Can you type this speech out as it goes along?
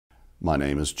My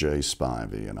name is Jay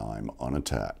Spivey and I'm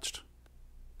unattached,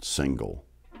 single,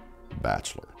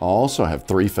 bachelor. I also have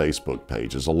 3 Facebook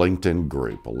pages, a LinkedIn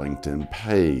group, a LinkedIn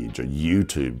page, a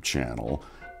YouTube channel,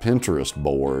 Pinterest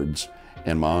boards,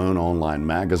 and my own online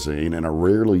magazine, and a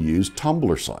rarely used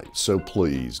Tumblr site. So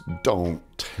please don't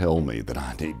tell me that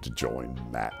I need to join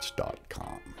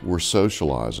Match.com. We're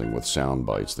socializing with sound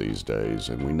bites these days,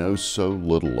 and we know so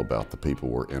little about the people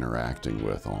we're interacting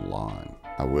with online.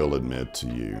 I will admit to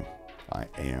you, I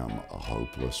am a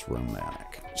hopeless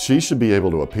romantic. She should be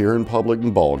able to appear in public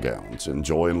in ball gowns,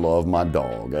 enjoy and love my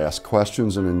dog, ask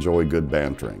questions and enjoy good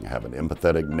bantering, have an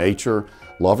empathetic nature,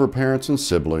 love her parents and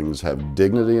siblings, have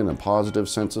dignity and a positive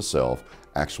sense of self,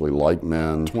 actually like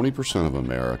men. 20% of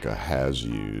America has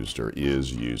used or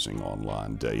is using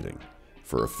online dating.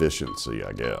 For efficiency,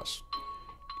 I guess.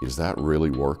 Is that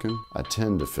really working? I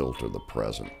tend to filter the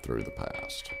present through the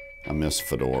past. I miss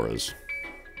fedoras.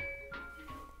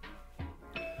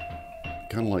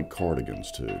 Kind of like cardigans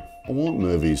too. I want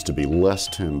movies to be less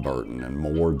Tim Burton and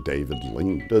more David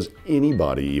Lean. Does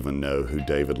anybody even know who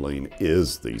David Lean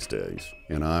is these days?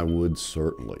 And I would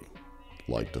certainly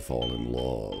like to fall in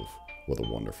love with a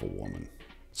wonderful woman.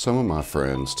 Some of my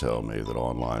friends tell me that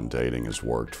online dating has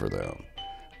worked for them.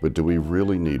 But do we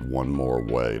really need one more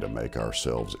way to make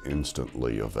ourselves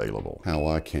instantly available? How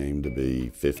I came to be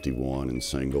 51 and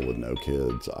single with no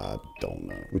kids, I don't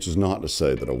know. Which is not to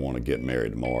say that I want to get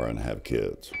married tomorrow and have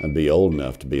kids. I'd be old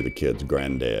enough to be the kids'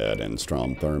 granddad, and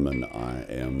Strom Thurmond,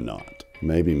 I am not.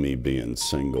 Maybe me being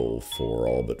single for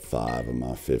all but 5 of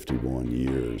my 51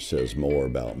 years says more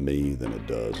about me than it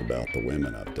does about the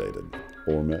women I've dated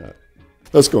or met.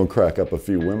 That's going to crack up a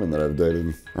few women that I've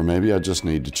dated. Or maybe I just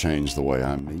need to change the way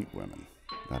I meet women.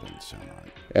 That didn't sound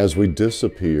right. As we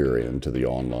disappear into the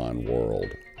online world,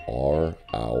 are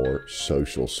our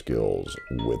social skills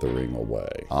withering away?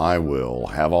 I will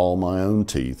have all my own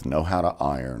teeth, know how to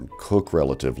iron, cook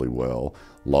relatively well,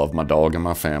 love my dog and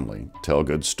my family, tell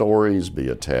good stories, be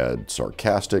a tad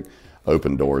sarcastic,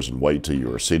 open doors and wait till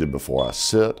you are seated before I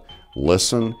sit,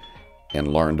 listen, and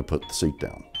learn to put the seat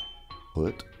down.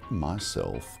 Put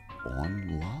myself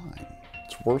online.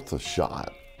 It's worth a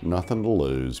shot. Nothing to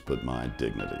lose but my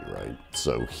dignity, right?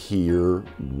 So here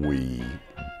we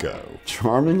go.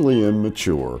 Charmingly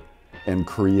immature and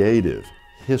creative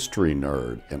history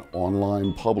nerd and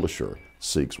online publisher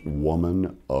seeks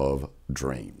woman of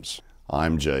dreams.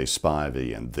 I'm Jay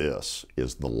Spivey and this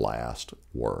is The Last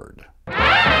Word.